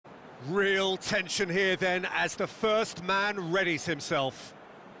Real tension here then as the first man readies himself.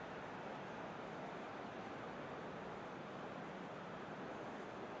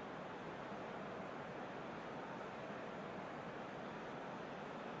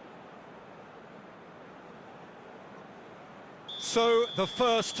 So, the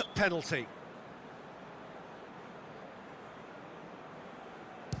first penalty.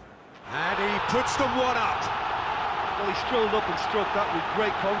 And he puts them one up. Well, he strolled up and struck that with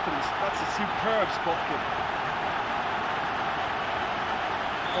great confidence. That's a superb spot kick.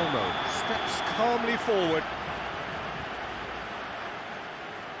 Olmo steps calmly forward.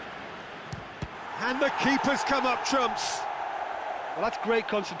 And the keeper's come up trumps. Well, that's great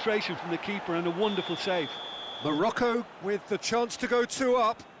concentration from the keeper and a wonderful save. Morocco with the chance to go 2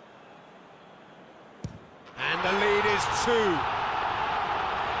 up. And the lead is 2.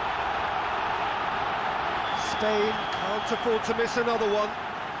 Spain can't afford to miss another one.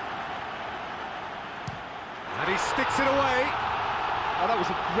 And he sticks it away. Oh, that was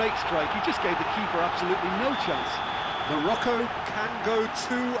a great strike. He just gave the keeper absolutely no chance. Morocco can go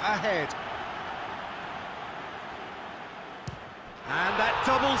 2 ahead. And that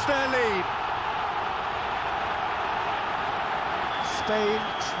doubles their lead. Spain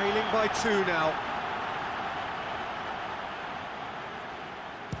trailing by 2 now.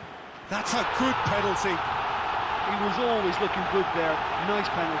 That's a good penalty. He was always looking good there. Nice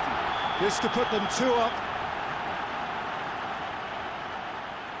penalty. This to put them 2 up.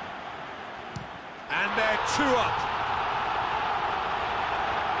 And they're 2 up.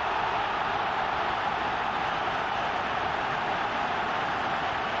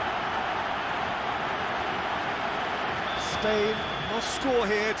 Spain must score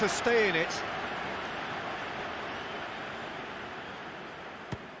here to stay in it.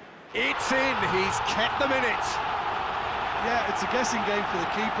 It's in, he's kept them in it. Yeah, it's a guessing game for the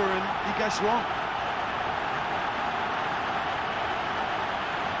keeper and he guessed wrong.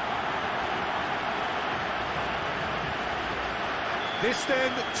 This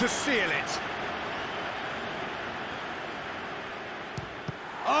then to seal it.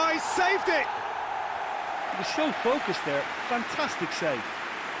 Oh, he saved it! He was so focused there. Fantastic save.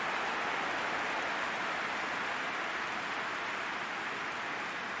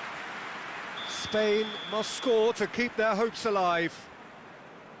 Spain must score to keep their hopes alive.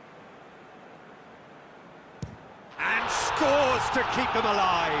 And scores to keep them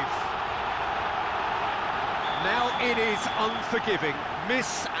alive. Now it is unforgiving.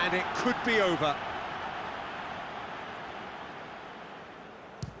 Miss and it could be over.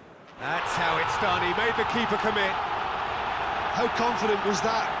 That's how it's done. He made the keeper commit. How confident was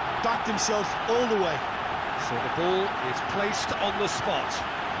that? Backed himself all the way. So the ball is placed on the spot.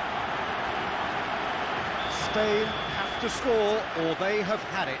 Spain have to score or they have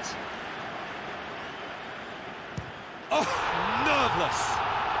had it. Oh, nerveless.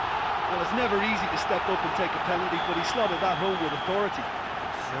 Well, it's never easy to step up and take a penalty, but he slotted that home with authority.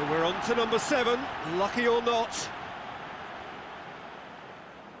 So we're on to number 7, lucky or not.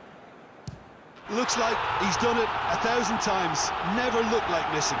 Looks like he's done it 1,000 times. Never looked like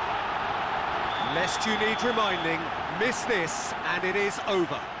missing. Lest you need reminding, miss this and it is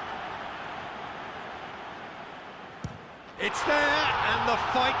over. It's there and the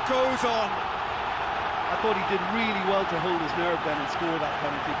fight goes on. I thought he did really well to hold his nerve then and score that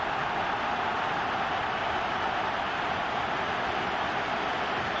penalty.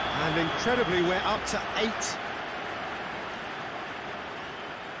 And incredibly, we're up to 8.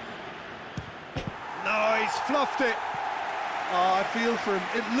 No, he's fluffed it. Oh, I feel for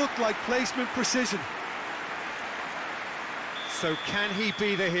him. It looked like placement precision. So can he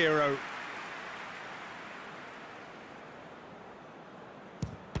be the hero?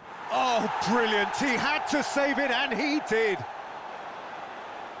 Oh, brilliant. He had to save it, and he did.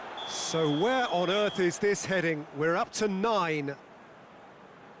 So where on earth is this heading? We're up to 9.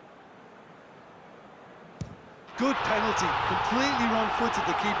 Good penalty. Completely wrong-footed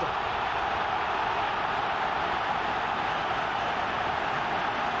the keeper.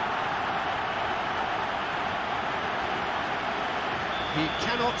 He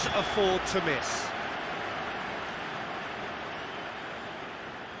cannot afford to miss.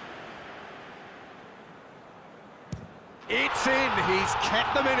 It's in, he's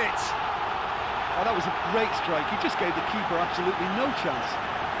kept them in it. Oh, that was a great strike. He just gave the keeper absolutely no chance.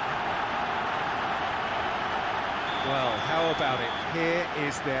 Well, how about it? Here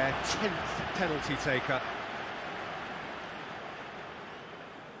is their 10th penalty taker.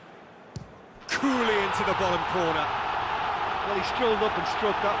 Coolly into the bottom corner. Well, he strolled up and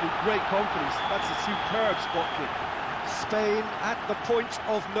struck that with great confidence. That's a superb spot kick. Spain at the point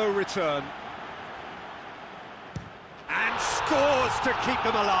of no return. And scores to keep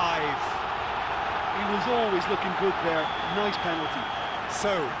them alive. He was always looking good there. Nice penalty.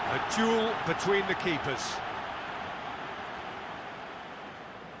 So, a duel between the keepers.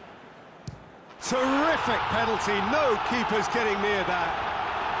 Terrific penalty, no keeper's getting near that.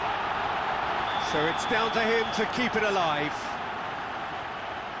 So it's down to him to keep it alive.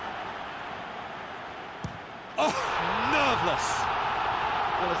 Oh, nerveless.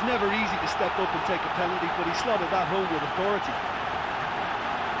 Well, it's never easy to step up and take a penalty, but he slotted that home with authority.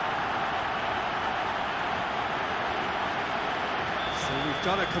 So we've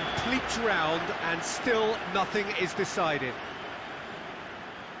done a complete round and still nothing is decided.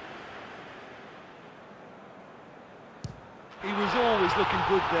 He was always looking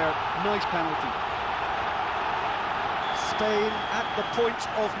good there. Nice penalty. Spain at the point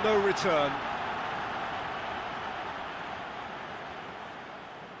of no return.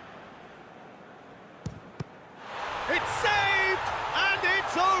 It's saved, and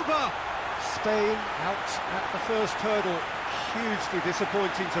it's over! Spain out at the first hurdle. Hugely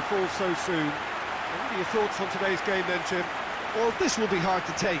disappointing to fall so soon. What are your thoughts on today's game then, Jim? Well, this will be hard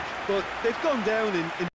to take, but they've gone down in